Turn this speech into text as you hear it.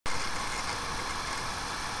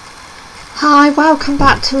Hi, welcome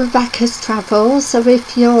back to Rebecca's Travels. So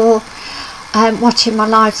if you're watching my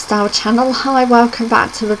lifestyle channel, hi, welcome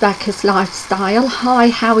back to Rebecca's Lifestyle. Hi,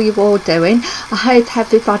 how are you all doing? I hope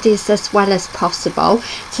everybody's as well as possible.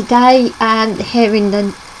 Today here in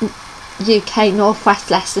the UK, northwest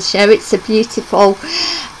Leicestershire, it's a beautiful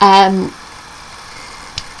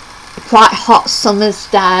quite hot summer's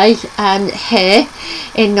day here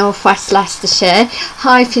in northwest Leicestershire.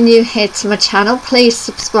 Hi, if you're new here to my channel, please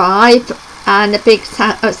subscribe and a big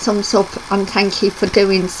thumbs up and thank you for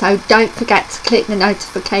doing so. Don't forget to click the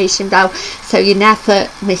notification bell so you never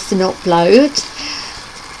miss an upload,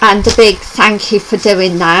 and a big thank you for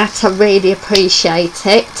doing that. I really appreciate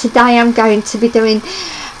it. Today I'm going to be doing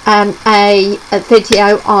a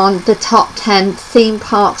video on the top 10 theme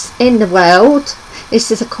parks in the world. This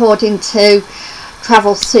is according to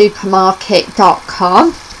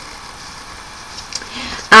travelsupermarket.com,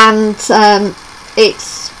 and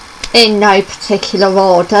it's in no particular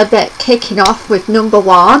order, but kicking off with number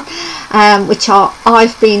one, which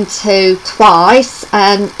I've been to twice,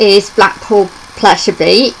 is Blackpool Pleasure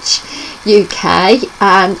Beach, UK.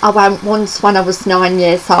 I went once when I was 9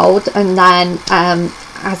 years old, and then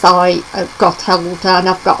as I got older, and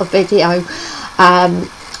I've got a video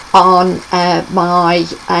on my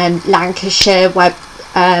Lancashire web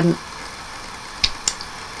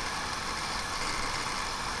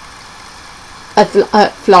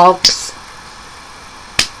vlogs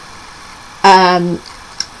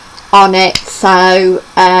on it. So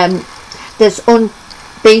there's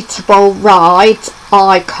Unbeatable Ride,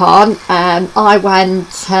 Icon. I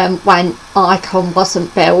went when Icon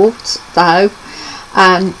wasn't built though,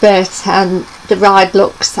 but the ride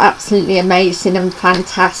looks absolutely amazing and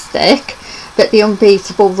fantastic. But the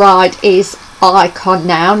Unbeatable Ride is Icon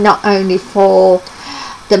now, not only for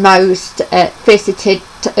the most visited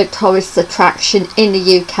tourist attraction in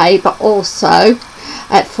the UK, but also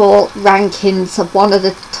for rankings of one of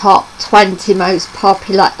the top 20 most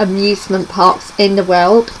popular amusement parks in the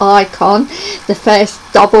world. Icon, the first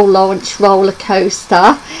double launch roller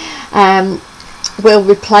coaster, will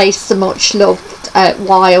replace the much loved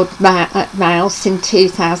Wild Mouse in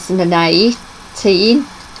 2018.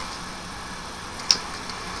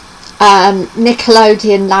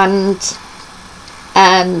 Nickelodeon Land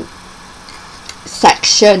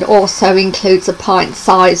section also includes a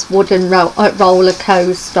pint-sized wooden roller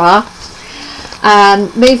coaster.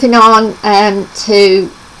 Moving on to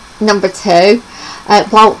number two,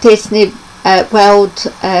 Walt Disney World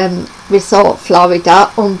Resort Florida,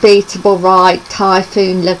 Unbeatable Ride,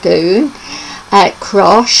 Typhoon Lagoon,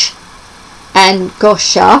 Crush and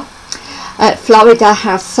Gusher. Florida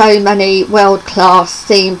has so many world-class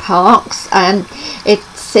theme parks, and it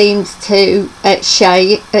seems to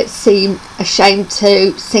seem ashamed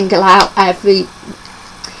to single out every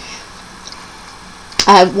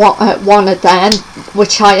one of them,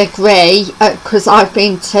 which I agree, because I've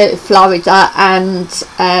been to Florida and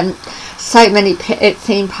so many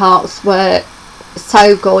theme parks were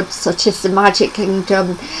so good, such as the Magic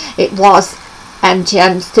Kingdom. It was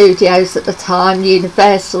MGM Studios at the time,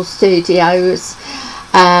 Universal Studios,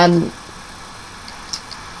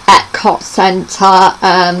 Epcot Centre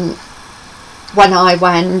when I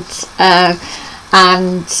went,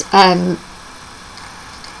 and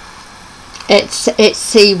it's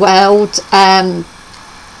SeaWorld,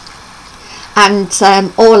 and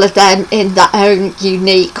all of them in their own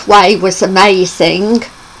unique way was amazing.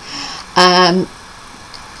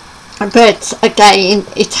 But again,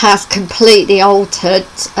 it has completely altered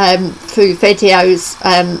through videos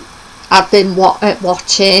I've been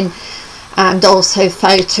watching, and also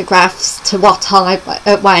photographs to what I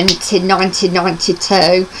went in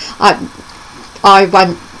 1992. I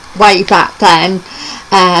went way back then,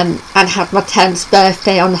 and had my 10th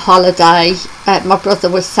birthday on holiday. My brother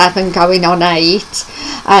was 7 going on 8,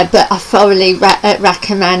 but I thoroughly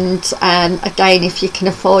recommend, again, if you can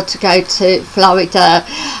afford to go to Florida,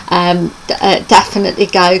 definitely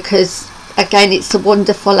go, because again, it's a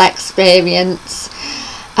wonderful experience.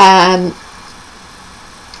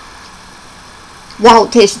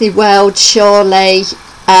 Walt Disney World surely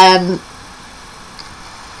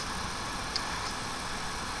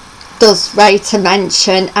does rate a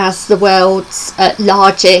mention as the world's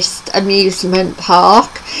largest amusement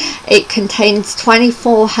park. It contains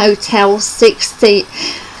 24 hotels, 60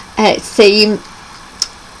 themes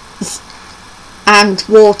and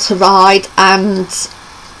water ride,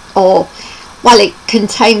 it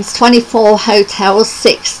contains 24 hotels,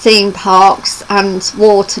 6 theme parks and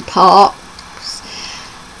water parks,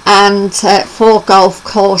 and 4 golf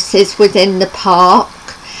courses within the park.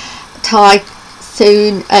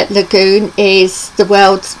 Typhoon Lagoon is the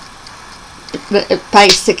world's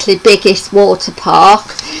basically biggest water park.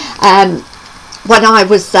 When I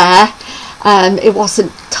was there, it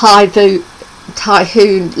wasn't Typhoon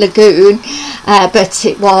Lagoon, but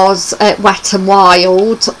it was Wet and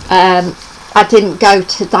Wild. I didn't go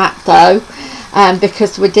to that though,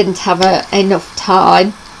 because we didn't have enough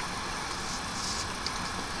time,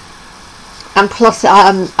 and plus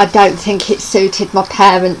I don't think it suited my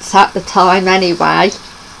parents at the time anyway.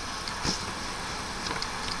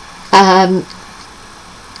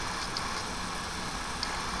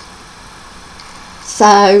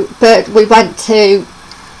 So, but we went to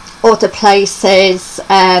other places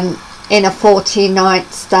in a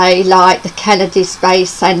 14-night stay, like the Kennedy Space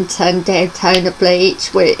Centre and Daytona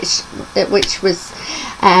Beach, which was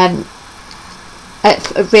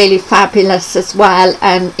really fabulous as well,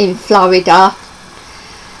 in Florida.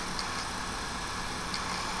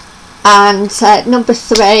 And number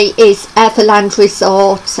 3 is Everland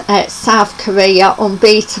Resort, South Korea,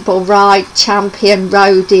 unbeatable ride, champion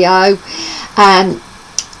rodeo.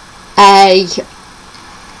 A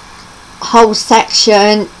whole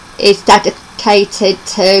section is dedicated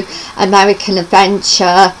to American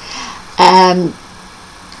adventure, and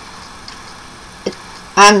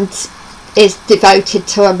is devoted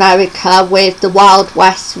to America, with the Wild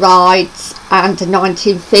West rides and the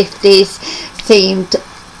 1950s themed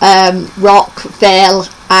Rockville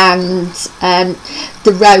and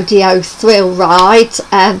the Rodeo Thrill Ride.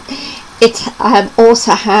 It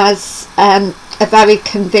also has a very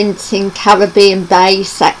convincing Caribbean Bay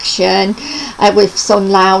section with sun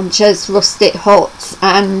lounges, rustic huts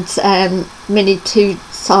and mini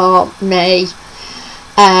Tutsami,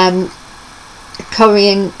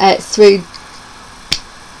 currying through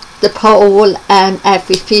the pool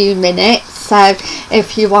every few minutes. So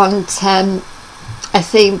if you want a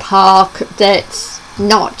theme park that's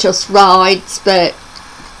not just rides but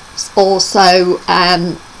also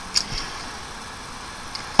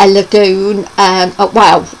a lagoon,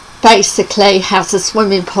 well, basically has a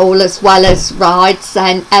swimming pool as well as rides,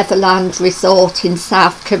 then Everland Resort in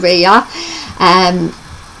South Korea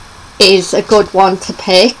is a good one to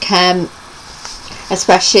pick,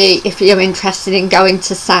 especially if you're interested in going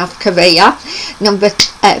to South Korea. Number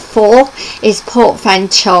 4 is Port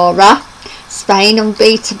Ventura, Spain,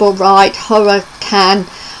 unbeatable ride, Hurricane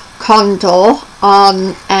Condor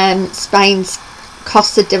on Spain's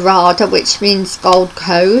Costa Dorada, which means Gold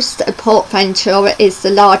Coast. Port Ventura is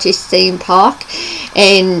the largest theme park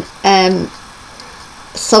in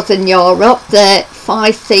southern Europe. The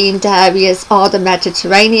 5 themed areas are the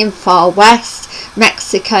Mediterranean, Far West,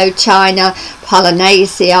 Mexico, China,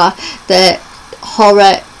 Polynesia. The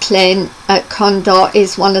Hurricane Condor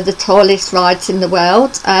is one of the tallest rides in the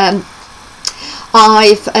world.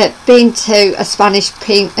 I've been to a Spanish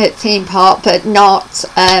theme park, but not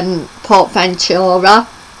Port Ventura.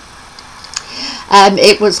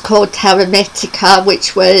 It was called Terra Mythica,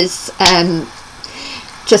 which was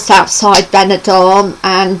just outside Benidorm,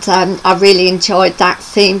 and I really enjoyed that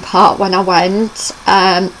theme park when I went.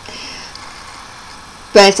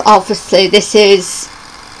 But obviously this is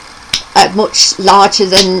much larger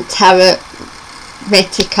than Terra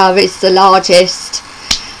Mythica. It's the largest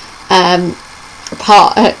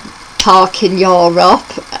park in Europe,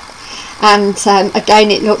 and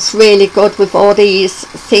again it looks really good with all these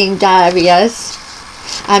themed areas.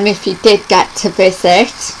 If you did get to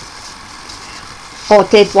visit or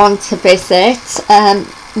did want to visit,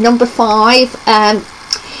 number 5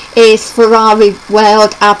 is Ferrari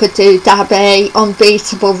World Abu Dhabi,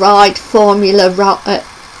 unbeatable ride, Formula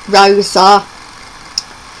Rosa.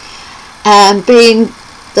 Being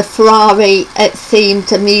the Ferrari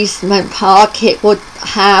themed amusement park, it would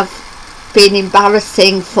have been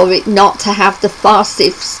embarrassing for it not to have the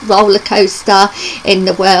fastest roller coaster in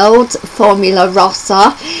the world, Formula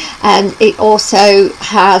Rossa. And it also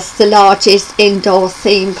has the largest indoor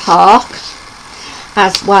theme park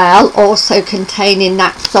as well, also containing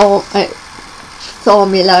that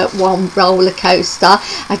Formula 1 roller coaster.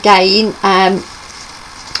 Again,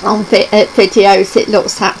 on videos it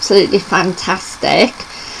looks absolutely fantastic.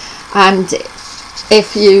 And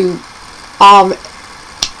if you are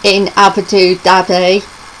in Abu Dhabi,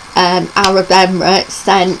 Arab Emirates,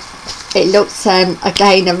 then it looks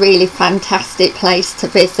again a really fantastic place to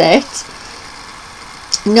visit.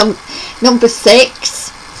 Number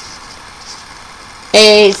 6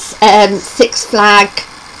 is Six Flags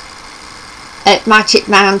at Magic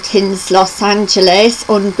Mountains, Los Angeles,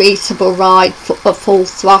 unbeatable ride, a full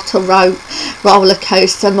throttle roller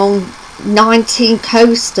coaster among 19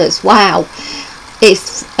 coasters. Wow.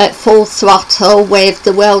 It's at full throttle with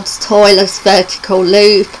the world's tallest vertical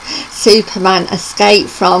loop, Superman escape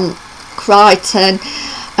from right, and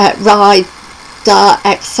rider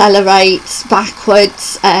accelerates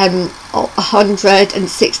backwards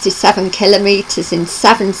 167 kilometers in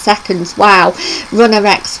 7 seconds. Wow. Runner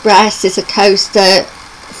Express is a coaster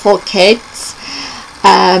for kids.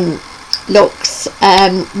 Looks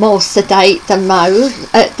more sedate than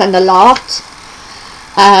a lot.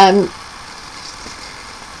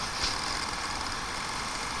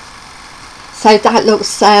 So that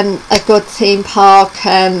looks a good theme park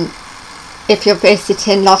if you're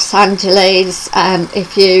visiting Los Angeles,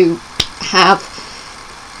 if you have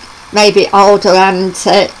maybe older and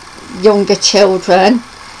younger children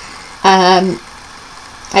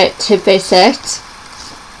to visit.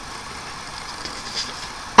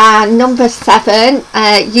 And number 7,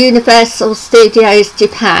 Universal Studios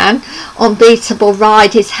Japan. Unbeatable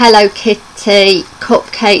ride is Hello Kitty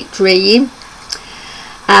Cupcake Dream.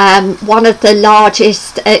 One of the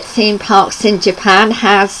largest theme parks in Japan,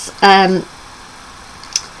 has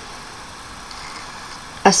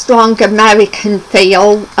a strong American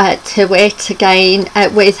feel to it, again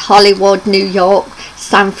with Hollywood, New York,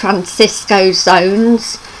 San Francisco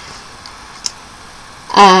zones.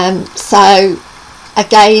 So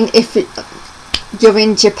again, if you're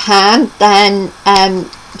in Japan, then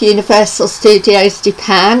Universal Studios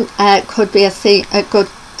Japan could be a good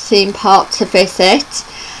theme park to visit.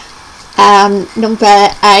 Number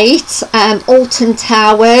 8, Alton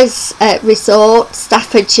Towers Resort,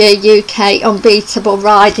 Staffordshire, UK. Unbeatable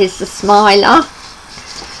ride is the Smiler.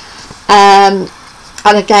 And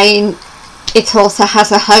again, it also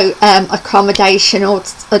has a accommodation,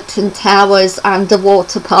 Alton Towers, and a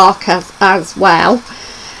water park as well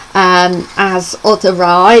as other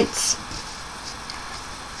rides.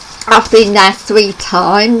 I've been there 3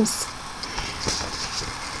 times.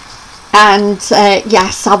 And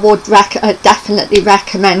yes, I would definitely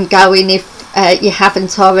recommend going if you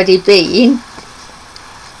haven't already been,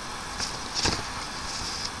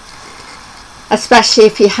 especially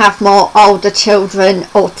if you have more older children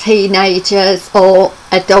or teenagers or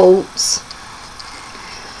adults.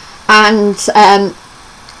 And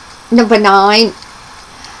number 9,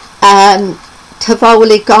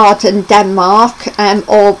 Tivoli Garden, Denmark,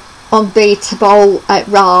 or unbeatable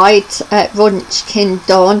ride,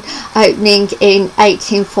 Runchkindon, opening in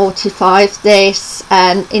 1845. This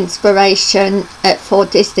inspiration for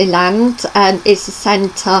Disneyland is the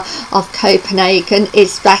centre of Copenhagen.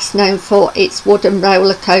 Is best known for its wooden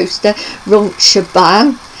roller coaster,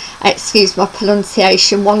 Runchkindon, excuse my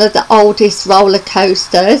pronunciation, one of the oldest roller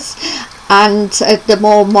coasters. And the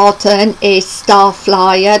more modern is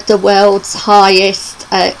Starflyer, the world's highest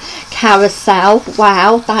carousel.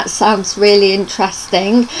 Wow, that sounds really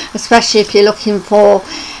interesting, especially if you're looking for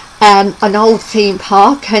an old theme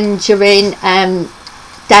park and you're in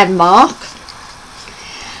Denmark.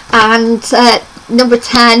 And number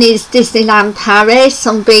 10 is Disneyland Paris,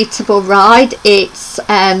 unbeatable ride. It's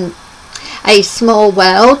a small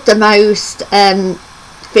world, the most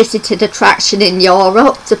visited attraction in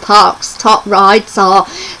Europe. The park's top rides are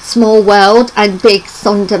Small World and Big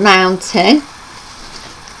Thunder Mountain.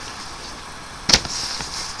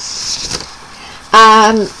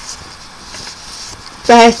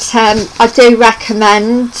 But I do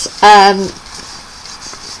recommend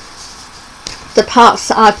the parks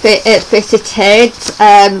that I've visited,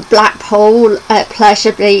 Blackpool,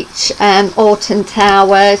 Pleasure Beach, Alton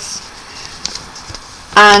Towers,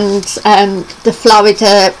 and the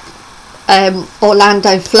Florida,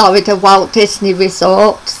 Orlando, Florida Walt Disney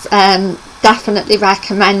Resorts. Definitely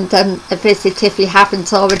recommend them a visit if you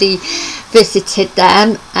haven't already visited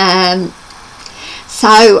them.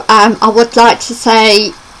 So I would like to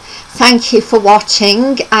say thank you for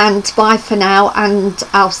watching, and bye for now, and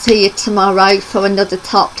I'll see you tomorrow for another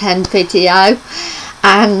top 10 video.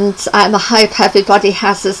 And I hope everybody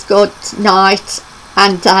has as good night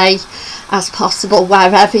and day as possible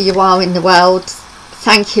wherever you are in the world.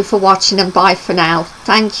 Thank you for watching, and bye for now.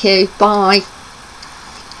 Thank you. Bye.